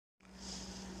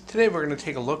Today we're going to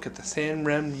take a look at the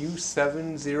SanRenMu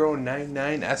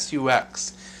 7099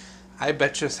 SUX. I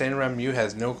bet you SanRenMu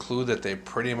has no clue that they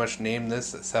pretty much named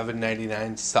this the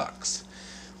 799 SUX.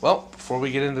 Well, before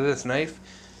we get into this knife,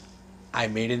 I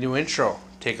made a new intro.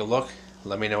 Take a look.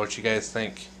 Let me know what you guys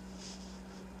think.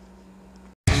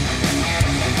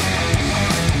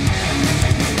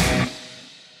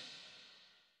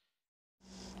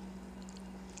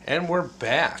 And we're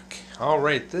back.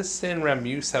 Alright, this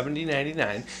SanRenMu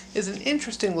 7099 is an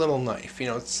interesting little knife. You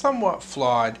know, it's somewhat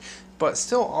flawed, but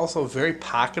still also very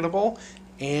pocketable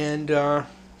and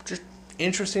just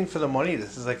interesting for the money.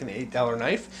 This is like an $8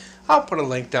 knife. I'll put a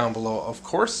link down below, of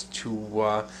course, to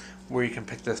where you can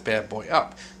pick this bad boy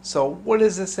up. So what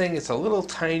is this thing? It's a little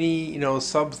tiny,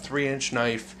 sub 3-inch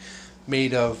knife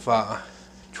made of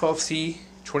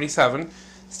 12C27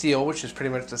 steel, which is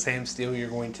pretty much the same steel you're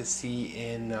going to see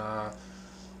in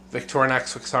Victorinox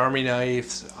Swiss Army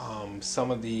knives, some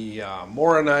of the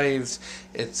Mora knives.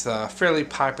 It's fairly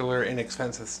popular,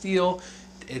 inexpensive steel.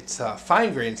 It's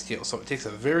fine grain steel, so it takes a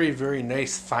very, very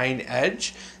nice fine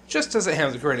edge. Just doesn't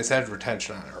have the greatest edge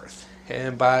retention on earth.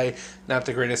 And by not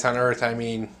the greatest on earth, I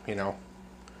mean,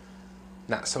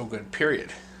 not so good,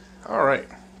 period. Alright.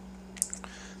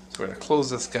 So we're going to close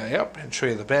this guy up and show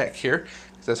you the back here.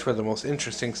 That's where the most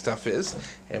interesting stuff is.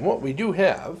 And what we do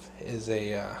have is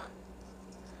a,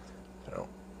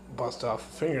 bust off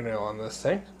a fingernail on this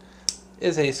thing,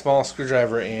 is a small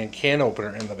screwdriver and can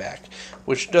opener in the back,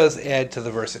 which does add to the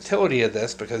versatility of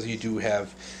this because you do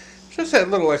have just that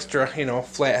little extra,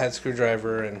 flathead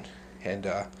screwdriver and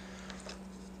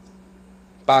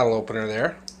bottle opener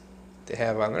there to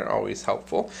have on there, always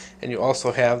helpful. And you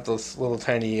also have this little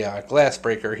tiny glass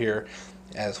breaker here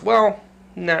as well.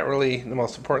 Not really the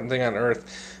most important thing on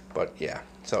earth, but yeah.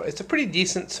 So it's a pretty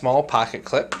decent small pocket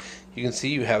clip. You can see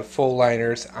you have full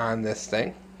liners on this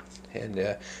thing and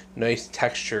a nice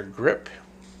texture grip.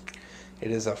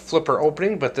 It is a flipper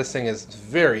opening, but this thing is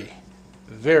very,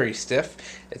 very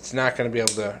stiff. It's not going to be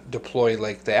able to deploy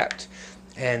like that.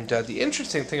 And the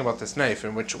interesting thing about this knife,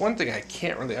 and which one thing I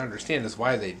can't really understand is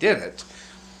why they did it,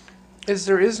 is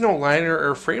there is no liner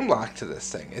or frame lock to this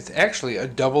thing. It's actually a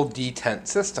double detent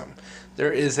system.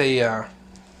 There is a,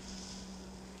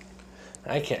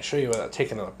 I can't show you without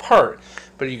taking it apart,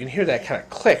 but you can hear that kind of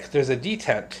click. There's a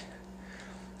detent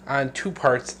on two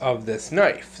parts of this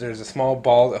knife. There's a small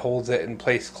ball that holds it in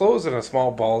place closed and a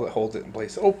small ball that holds it in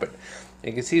place open.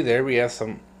 You can see there we have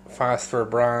some phosphor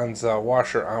bronze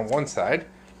washer on one side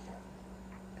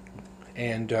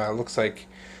and looks like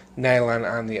nylon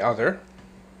on the other.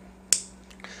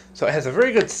 So it has a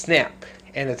very good snap,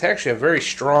 and it's actually a very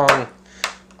strong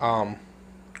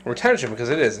retention because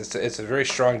it is. It's a very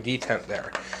strong detent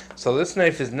there. So this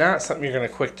knife is not something you're going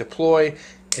to quick deploy.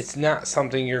 It's not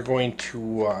something you're going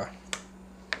to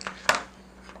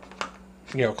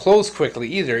close quickly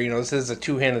either. This is a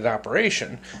two-handed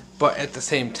operation, but at the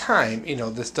same time,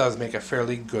 this does make a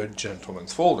fairly good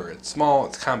gentleman's folder. It's small,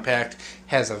 it's compact,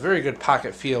 has a very good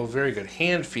pocket feel, very good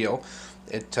hand feel.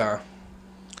 It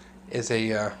is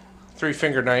a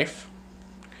 3-finger knife,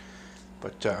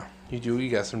 but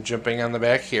you got some jimping on the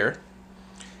back here.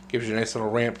 Gives you a nice little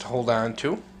ramp to hold on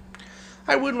to.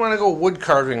 I wouldn't want to go wood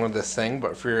carving with this thing,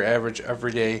 but for your average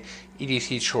everyday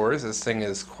EDC chores, this thing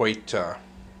is quite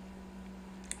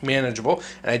manageable.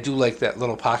 And I do like that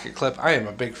little pocket clip. I am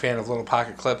a big fan of little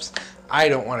pocket clips. I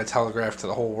don't want to telegraph to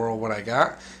the whole world what I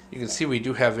got. You can see we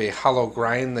do have a hollow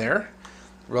grind there.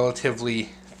 Relatively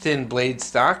thin blade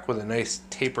stock with a nice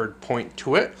tapered point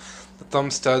to it. The thumb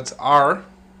studs are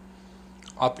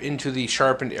up into the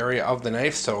sharpened area of the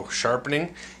knife, so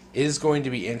sharpening is going to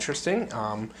be interesting.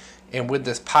 And with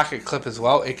this pocket clip as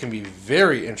well, it can be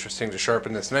very interesting to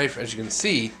sharpen this knife. As you can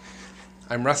see,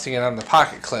 I'm resting it on the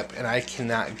pocket clip and I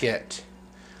cannot get,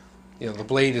 the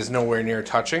blade is nowhere near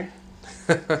touching.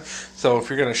 So if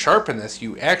you're going to sharpen this,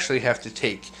 you actually have to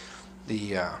take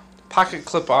the pocket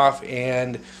clip off,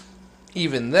 and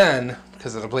even then,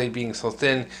 because of the blade being so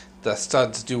thin, the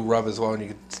studs do rub as well, and you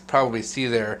can probably see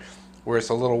there where it's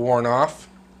a little worn off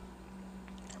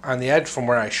on the edge from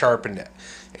where I sharpened it.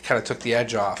 It kind of took the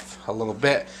edge off a little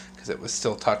bit because it was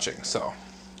still touching. So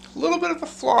a little bit of a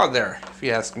flaw there, if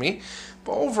you ask me.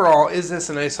 But overall, is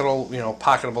this a nice little,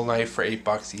 pocketable knife for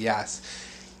 $8? Yes.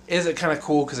 Is it kind of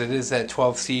cool because it is that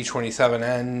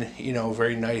 12C27N,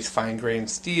 very nice fine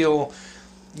grained steel?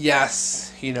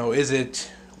 Yes. Is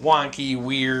it wonky,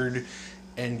 weird,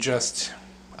 and just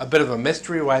a bit of a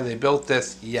mystery why they built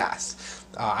this? Yes.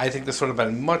 I think this would have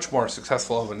been much more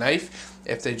successful of a knife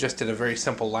if they just did a very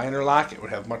simple liner lock. It would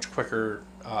have much quicker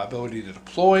ability to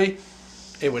deploy.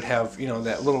 It would have,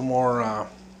 that little more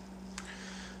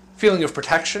feeling of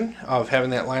protection of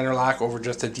having that liner lock over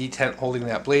just a detent holding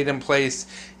that blade in place.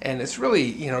 And it's really,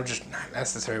 you know, just not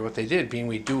necessary what they did, being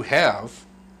we do have,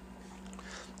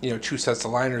 you know, 2 sets of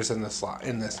liners in this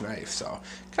knife. So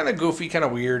kind of goofy, kind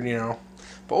of weird, you know.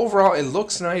 But overall, it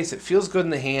looks nice. It feels good in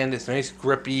the hand. It's nice,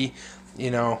 grippy. You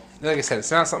know, like I said,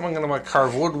 it's not something I'm going to want to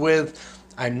carve wood with.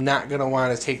 I'm not going to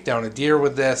want to take down a deer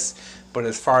with this. But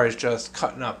as far as just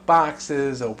cutting up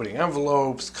boxes, opening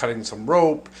envelopes, cutting some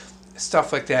rope,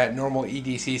 stuff like that, normal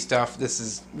EDC stuff, this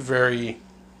is very,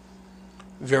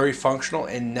 very functional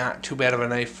and not too bad of a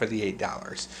knife for the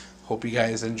 $8. Hope you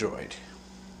guys enjoyed.